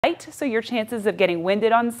light, so your chances of getting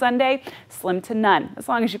winded on Sunday, slim to none, as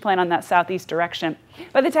long as you plan on that southeast direction.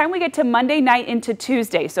 By the time we get to Monday night into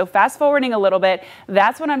Tuesday, so fast forwarding a little bit,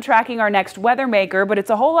 that's when I'm tracking our next weather maker, but it's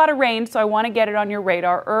a whole lot of rain, so I want to get it on your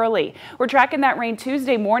radar early. We're tracking that rain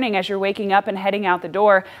Tuesday morning as you're waking up and heading out the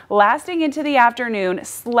door, lasting into the afternoon,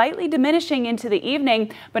 slightly diminishing into the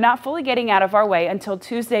evening, but not fully getting out of our way until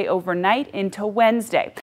Tuesday overnight into Wednesday.